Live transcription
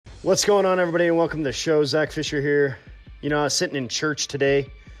What's going on, everybody, and welcome to the show. Zach Fisher here. You know, I was sitting in church today,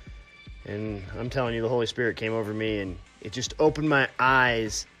 and I'm telling you, the Holy Spirit came over me, and it just opened my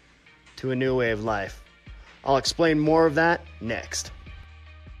eyes to a new way of life. I'll explain more of that next.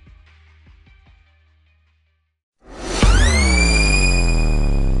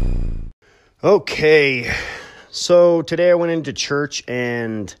 Okay, so today I went into church,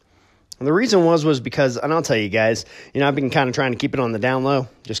 and the reason was because, and I'll tell you guys, I've been kind of trying to keep it on the down low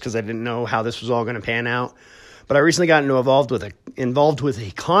just because I didn't know how this was all going to pan out. But I recently got involved with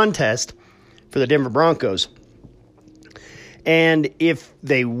a contest for the Denver Broncos. And if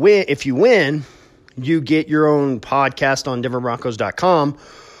you win, you get your own podcast on denverbroncos.com.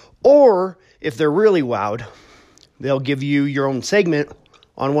 Or if they're really wowed, they'll give you your own segment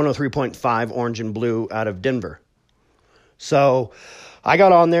on 103.5 Orange and Blue out of Denver. So I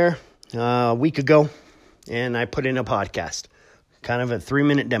got on there a week ago, and I put in a podcast, kind of a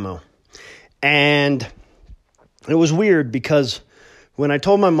 3-minute demo. And it was weird because when I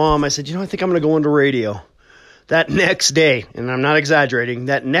told my mom, I said, I think I'm going to go into radio. That next day, and I'm not exaggerating,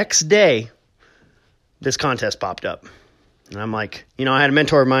 that next day, this contest popped up. And I'm like, I had a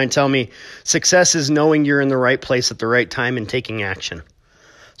mentor of mine tell me, success is knowing you're in the right place at the right time and taking action.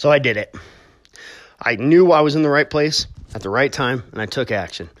 So I did it. I knew I was in the right place at the right time, and I took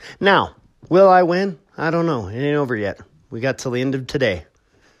action. Now, will I win? I don't know. It ain't over yet. We got till the end of today.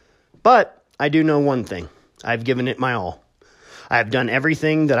 But I do know one thing. I've given it my all. I've done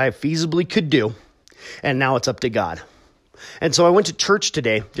everything that I feasibly could do, and now it's up to God. And so I went to church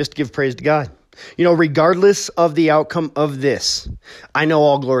today just to give praise to God. Regardless of the outcome of this, I know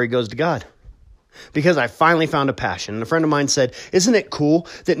all glory goes to God. Because I finally found a passion. And a friend of mine said, isn't it cool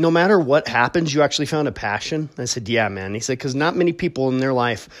that no matter what happens, you actually found a passion? I said, yeah, man. He said, because not many people in their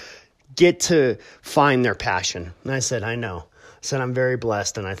life get to find their passion. And I said, I know. I said, I'm very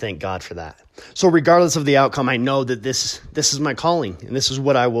blessed, and I thank God for that. So regardless of the outcome, I know that this is my calling, and this is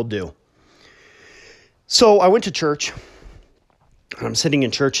what I will do. So I went to church, and I'm sitting in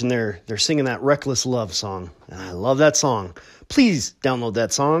church, and they're singing that Reckless Love song. And I love that song. Please download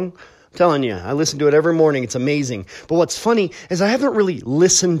that song. I'm telling you, I listen to it every morning. It's amazing. But what's funny is I haven't really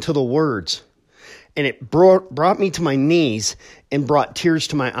listened to the words. And it brought me to my knees and brought tears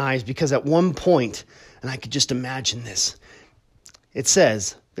to my eyes because at one point, and I could just imagine this, it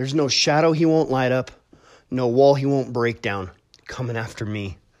says, there's no shadow he won't light up, no wall he won't break down, coming after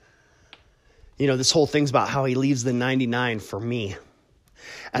me. This whole thing's about how he leaves the 99 for me.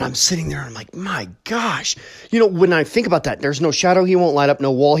 And I'm sitting there and I'm like, my gosh. When I think about that, there's no shadow he won't light up,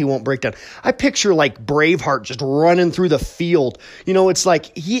 no wall he won't break down. I picture like Braveheart just running through the field. It's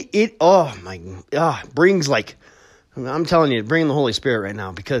like brings like, I'm telling you, bring the Holy Spirit right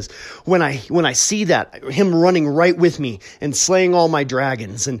now. Because when I see that, him running right with me and slaying all my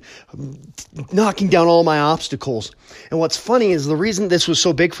dragons and knocking down all my obstacles. And what's funny is the reason this was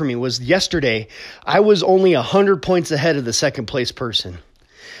so big for me was yesterday, I was only 100 points ahead of the second place person.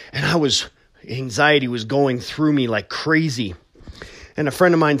 And anxiety was going through me like crazy. And a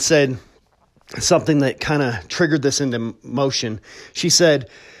friend of mine said something that kind of triggered this into motion. She said,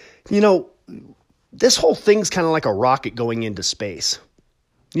 this whole thing's kind of like a rocket going into space.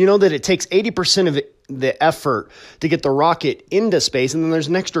 That it takes 80% of the effort to get the rocket into space, and then there's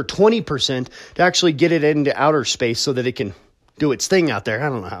an extra 20% to actually get it into outer space so that it can do its thing out there. I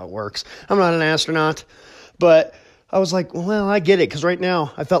don't know how it works. I'm not an astronaut, but I was like, well, I get it, because right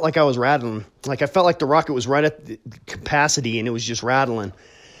now I felt like I was rattling. Like I felt like the rocket was right at the capacity, and it was just rattling.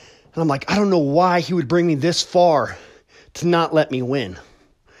 And I'm like, I don't know why he would bring me this far to not let me win.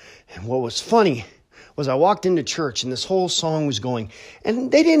 And what was funny was I walked into church and this whole song was going,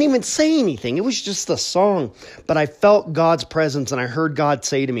 and they didn't even say anything. It was just the song, but I felt God's presence and I heard God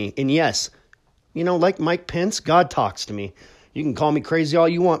say to me, and yes, like Mike Pence, God talks to me. You can call me crazy all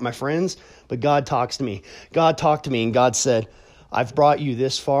you want, my friends, but God talks to me. God talked to me and God said, I've brought you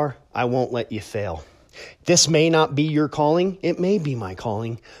this far. I won't let you fail. This may not be your calling. It may be my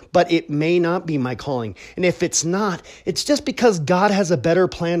calling, but it may not be my calling. And if it's not, it's just because God has a better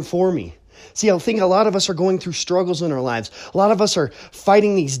plan for me. See, I think a lot of us are going through struggles in our lives. A lot of us are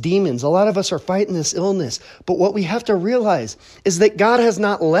fighting these demons. A lot of us are fighting this illness. But what we have to realize is that God has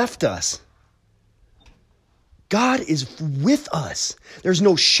not left us. God is with us. There's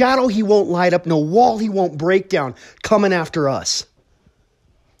no shadow he won't light up, no wall he won't break down coming after us.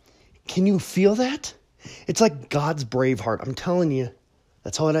 Can you feel that? It's like God's Braveheart. I'm telling you,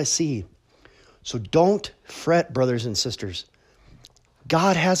 that's what I see. So don't fret, brothers and sisters.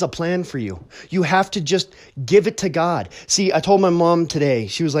 God has a plan for you. You have to just give it to God. See, I told my mom today,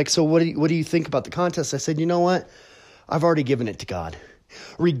 she was like, so what do you think about the contest? I said, you know what? I've already given it to God.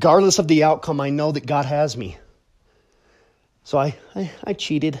 Regardless of the outcome, I know that God has me. So I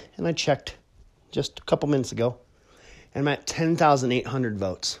cheated and I checked just a couple minutes ago. And I'm at 10,800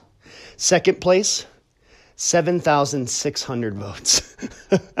 votes. Second place, 7,600 votes.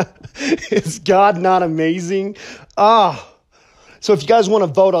 Is God not amazing? So if you guys want to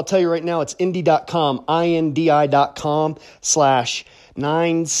vote, I'll tell you right now, it's Indi.com,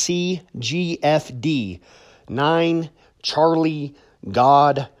 INDI.com/9CGFD. 9 Charlie,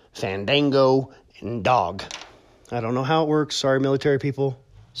 God, Fandango, and Dog. I don't know how it works. Sorry, military people.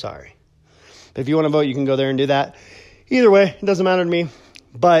 Sorry. But if you want to vote, you can go there and do that. Either way, it doesn't matter to me.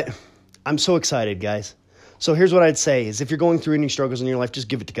 But I'm so excited, guys. So here's what I'd say is if you're going through any struggles in your life, just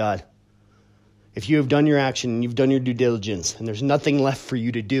give it to God. If you have done your action and you've done your due diligence and there's nothing left for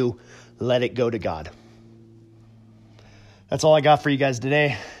you to do, let it go to God. That's all I got for you guys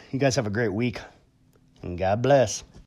today. You guys have a great week. And God bless.